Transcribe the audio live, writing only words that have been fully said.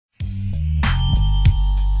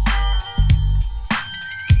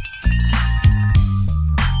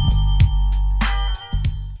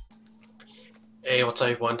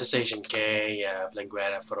Outside one to AznKei, playing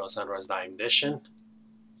for San Andreas Edition.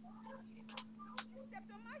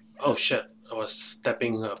 Oh shit, I was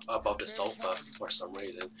stepping up above the sofa for some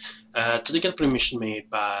reason. Today get permission made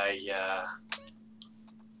by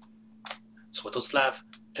Svetoslav,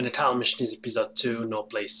 and the title mission is episode 2, No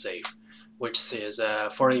Place Safe, which is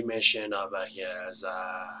for a mission of his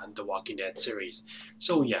The Walking Dead series.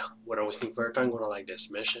 So yeah, without wasting further time, I'm gonna like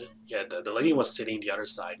this mission. Yeah, the lady was sitting the other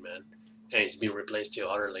side, man, and it's been replaced to the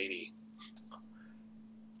other lady.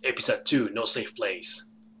 Episode 2, No Safe Place.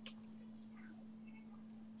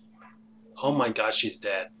 Oh my god, she's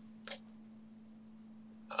dead.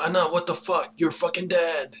 Anna, what the fuck? You're fucking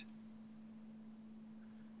dead!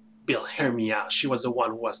 Bill, hear me out. She was the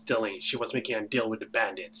one who was stealing. She was making a deal with the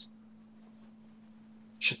bandits.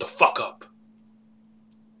 Shut the fuck up.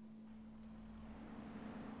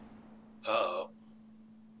 Uh-oh.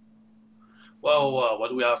 Well, what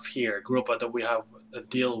do we have here? Group that we have a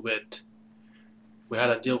deal with. We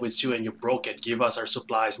had a deal with you and you broke it. Give us our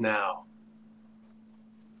supplies now.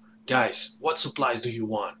 Guys, what supplies do you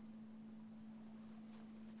want?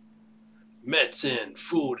 Medicine,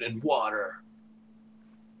 food, and water.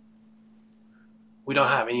 We don't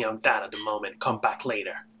have any of that at the moment. Come back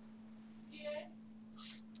later.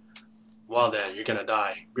 Well then, you're gonna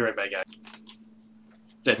die. Be right back, guys.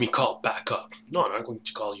 Let me call back up. No, I'm not going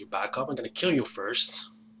to call you back up. I'm gonna kill you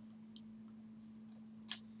first.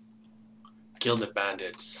 Kill the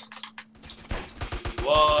bandits.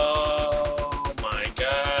 Whoa, my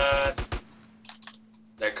god.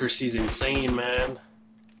 That curse is insane, man.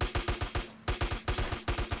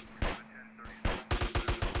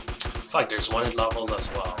 Fuck, there's wanted levels as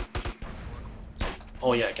well.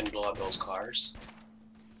 Oh yeah, I can blow up those cars.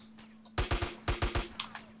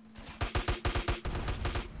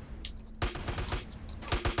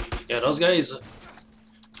 Yeah, those guys,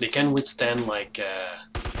 they can withstand like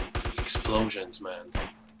explosions, man.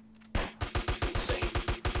 It's insane.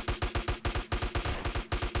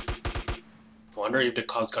 I wonder if the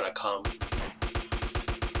cops gonna come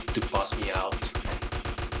to bust me out.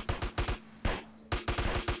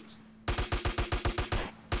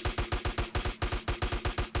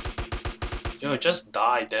 Yo, just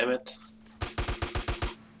die, damn it.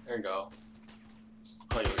 There you go.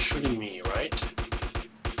 Oh, you're shooting me, right?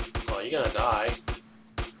 Oh, you're gonna die.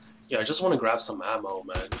 Yeah, I just want to grab some ammo,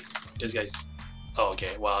 man. This guy's... Oh,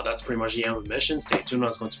 okay, well, that's pretty much the end of the mission. Stay tuned, I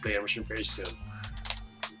was going to play a mission very soon.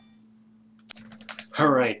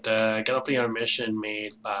 Alright, gonna play a mission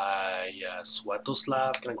made by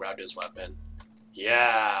Svetoslav. Gonna grab this weapon.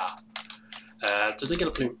 Yeah! Today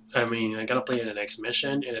I'm gonna play in the next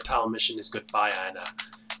mission, and the title mission is Goodbye Anna,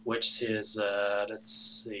 which is, let's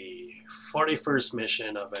see, 41st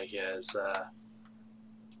mission of his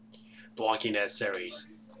The Walking Dead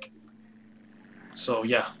series. So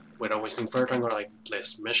yeah, without wasting further time, I'm gonna like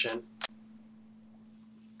this mission.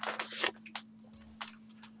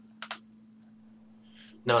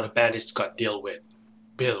 Now the bandits got deal with.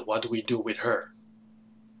 Bill, what do we do with her?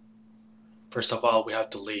 First of all, we have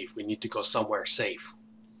to leave. We need to go somewhere safe.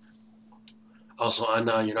 Also,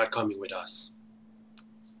 Anna, you're not coming with us.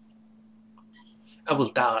 I will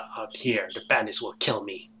die out here. The bandits will kill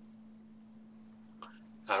me.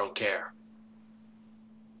 I don't care.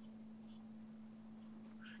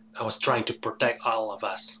 I was trying to protect all of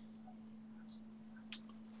us.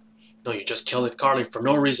 No, you just killed Carly for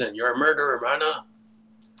no reason. You're a murderer, Anna.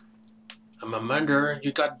 I'm a murderer.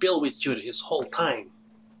 You got Bill with you his whole time.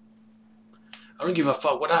 I don't give a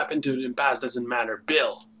fuck. What happened to the past doesn't matter.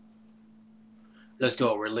 Bill. Let's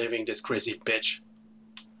go. We're leaving this crazy bitch.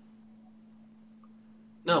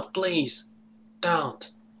 No, please.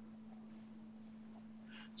 Don't.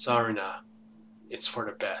 Sorry, nah. It's for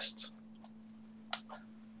the best.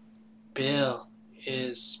 Bill,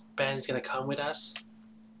 is Ben gonna come with us?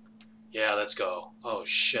 Yeah, let's go. Oh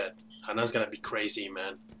shit. Anna's gonna be crazy,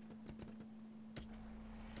 man.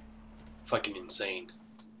 Fucking insane.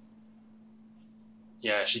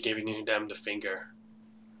 Yeah, she giving them the finger.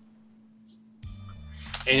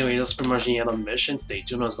 Anyway, that's pretty much the end of the mission. Stay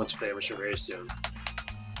tuned, I was going to play a mission very soon.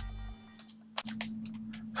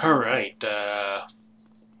 Alright,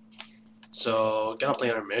 so gonna play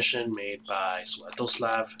another mission made by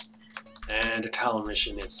Svetoslav, and the title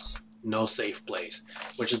mission is No Safe Place,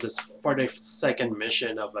 which is the 42nd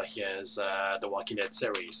mission of his The Walking Dead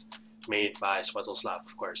series, made by Svetoslav,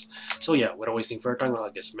 of course. So yeah, without wasting further time, I'm gonna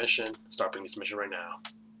like this mission. Start playing this mission right now.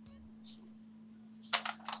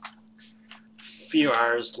 Few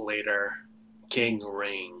hours later, King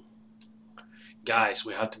Ring. Guys,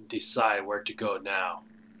 we have to decide where to go now.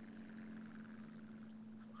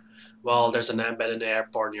 Well, there's an abandoned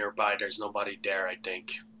airport nearby. There's nobody there, I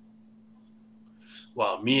think.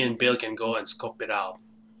 Well, me and Bill can go and scope it out.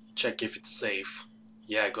 Check if it's safe.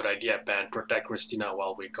 Yeah, good idea, Ben. Protect Christina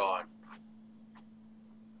while we're gone.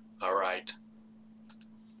 Alright.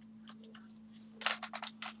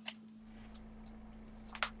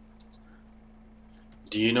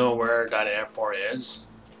 Do you know where that airport is?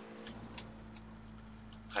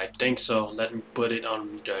 I think so. Let me put it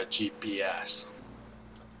on the GPS.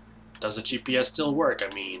 Does the GPS still work?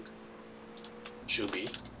 I mean, should be.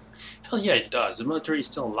 Hell yeah, it does. The military is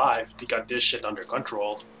still alive. They got this shit under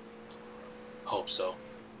control. Hope so.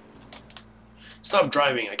 Stop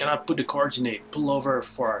driving. I cannot put the coordinate. Pull over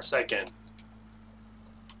for a second.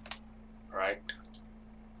 Alright.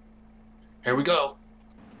 Here we go.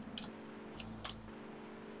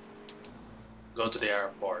 Go to the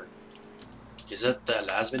airport. Is it the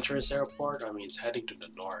Las Venturas airport? I mean, it's heading to the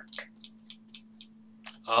north.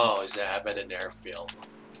 Oh, it's the abandoned airfield.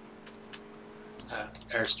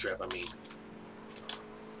 Airstrip, I mean.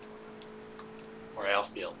 Or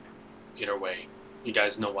airfield. Either way. You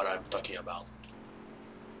guys know what I'm talking about.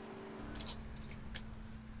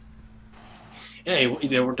 Yeah,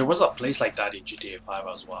 there was a place like that in GTA 5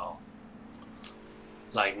 as well.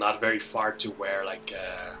 Like, not very far to where, like,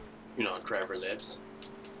 you know, Trevor lives.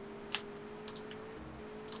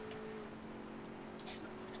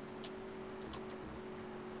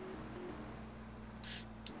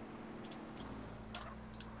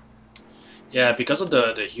 Yeah, because of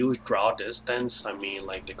the huge draw distance, I mean,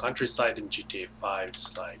 like, the countryside in GTA 5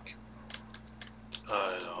 is like,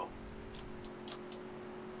 I don't know.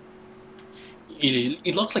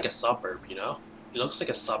 It looks like a suburb, you know? It looks like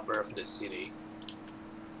a suburb of the city.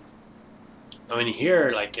 I mean,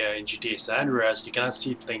 here, like in GTA San Andreas, you cannot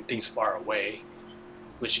see things far away,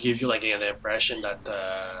 which gives you like an impression that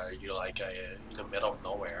you're like in the middle of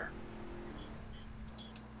nowhere.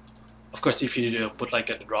 Of course, if you put like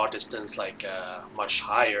a draw distance like much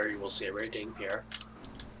higher, you will see everything here,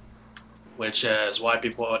 which is why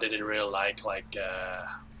people didn't really like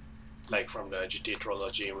from the GTA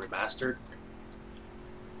trilogy remastered.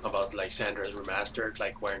 About like San Andreas remastered,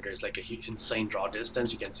 like where there's like a insane draw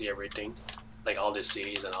distance, you can see everything, like all the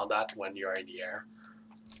cities and all that when you're in the air.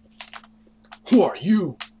 Who are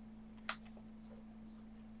you?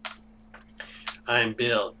 I'm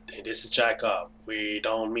Bill, and this is Jacob. We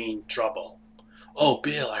don't mean trouble. Oh,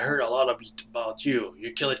 Bill, I heard a lot about you.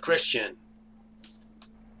 You killed Christian.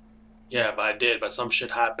 Yeah, but I did, but some shit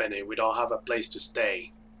happened and we don't have a place to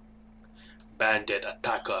stay. Bandit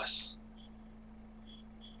attack us.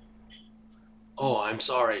 Oh, I'm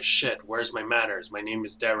sorry. Shit, where's my manners? My name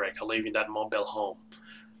is Derek. I live in that mobile home.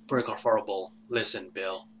 Pretty comfortable. Listen,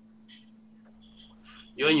 Bill.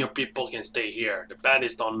 You and your people can stay here. The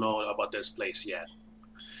bandits don't know about this place yet.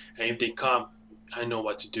 And if they come, I know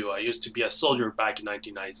what to do. I used to be a soldier back in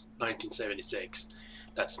 1976.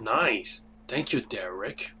 That's nice. Thank you,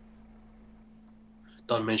 Derek.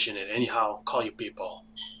 Don't mention it. Anyhow, call your people.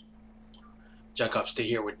 Jacob, stay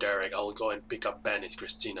here with Derek. I'll go and pick up Ben and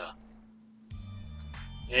Christina.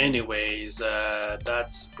 Anyways,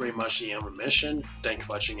 that's pretty much the end of the mission. Thank you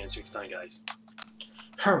for watching and see you next time, guys.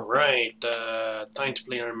 Alright, time to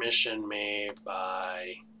play our mission made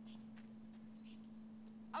by...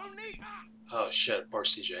 Oh shit, poor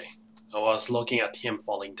CJ. I was looking at him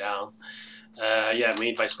falling down. Yeah,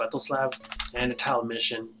 made by Svetoslav, and the title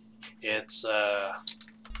mission, it's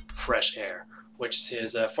Fresh Air, which is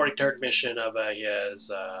his 43rd mission of his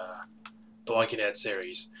The Walking Dead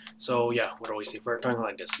series. So yeah, what do we see for a time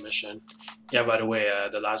like this mission? Yeah, by the way,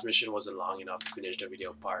 the last mission wasn't long enough to finish the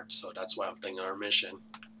video part, so that's why I'm playing our mission.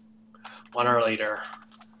 1 hour later.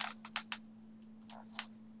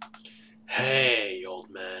 Hey,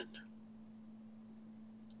 old man.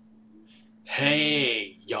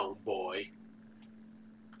 Hey, young boy.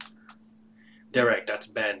 Derek, that's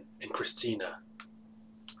Ben and Christina.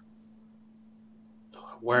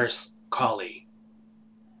 Where's Collie?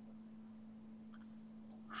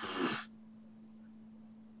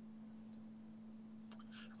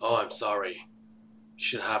 Oh, I'm sorry.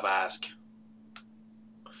 Should have asked.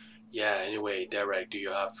 Yeah, anyway, Derek, do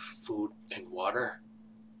you have food and water?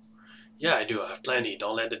 Yeah, I do. I have plenty.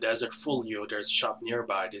 Don't let the desert fool you. There's a shop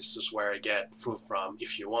nearby. This is where I get food from.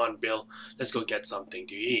 If you want, Bill, let's go get something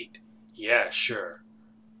to eat. Yeah, sure.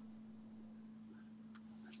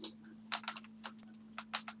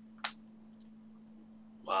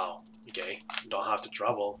 Wow. Okay. Don't have to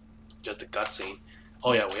travel. Just a cutscene.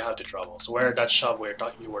 Oh yeah, we have to travel. So where that shop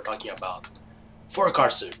you were talking about? For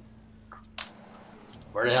Carson.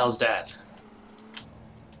 Where the hell's that?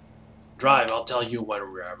 Drive, I'll tell you when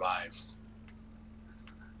we arrive.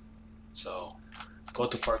 So go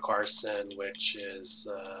to Fort Carson, which is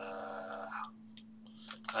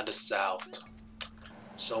at the south.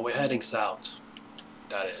 So we're heading south.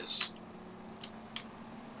 That is.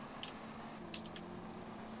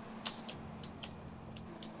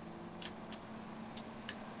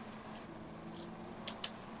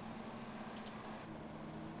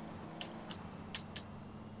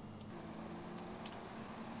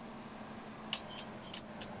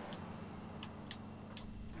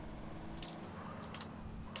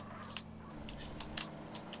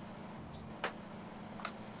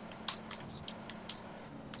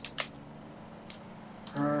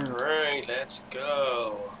 Alright, let's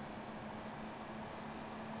go.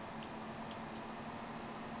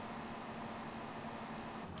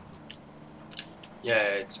 Yeah,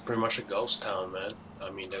 it's pretty much a ghost town, man.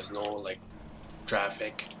 I mean, there's no, like,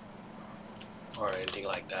 traffic or anything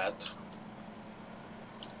like that.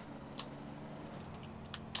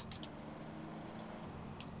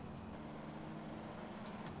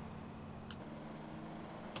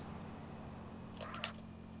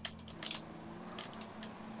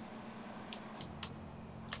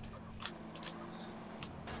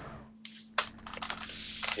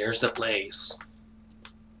 Here's the place.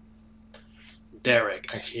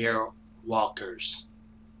 Derek, I hear walkers.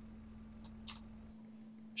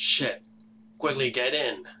 Shit. Quickly get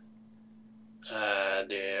in.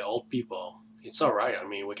 The old people. It's alright, I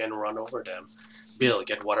mean, we can run over them. Bill,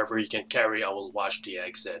 get whatever you can carry, I will watch the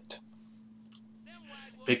exit.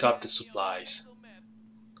 Pick up the supplies.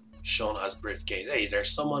 Shown as briefcase. Hey,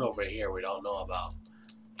 there's someone over here we don't know about.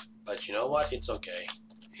 But you know what? It's okay.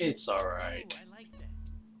 It's alright.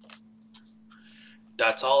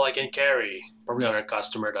 That's all I can carry. Probably on our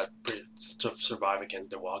customer that to survive against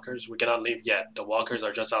the walkers. We cannot leave yet. The walkers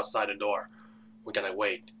are just outside the door. We're gonna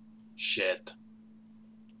wait. Shit.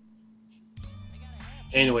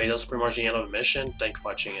 Anyway, that's pretty much the end of the mission. Thanks for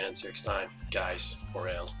watching and see you next time, guys. For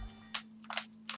real.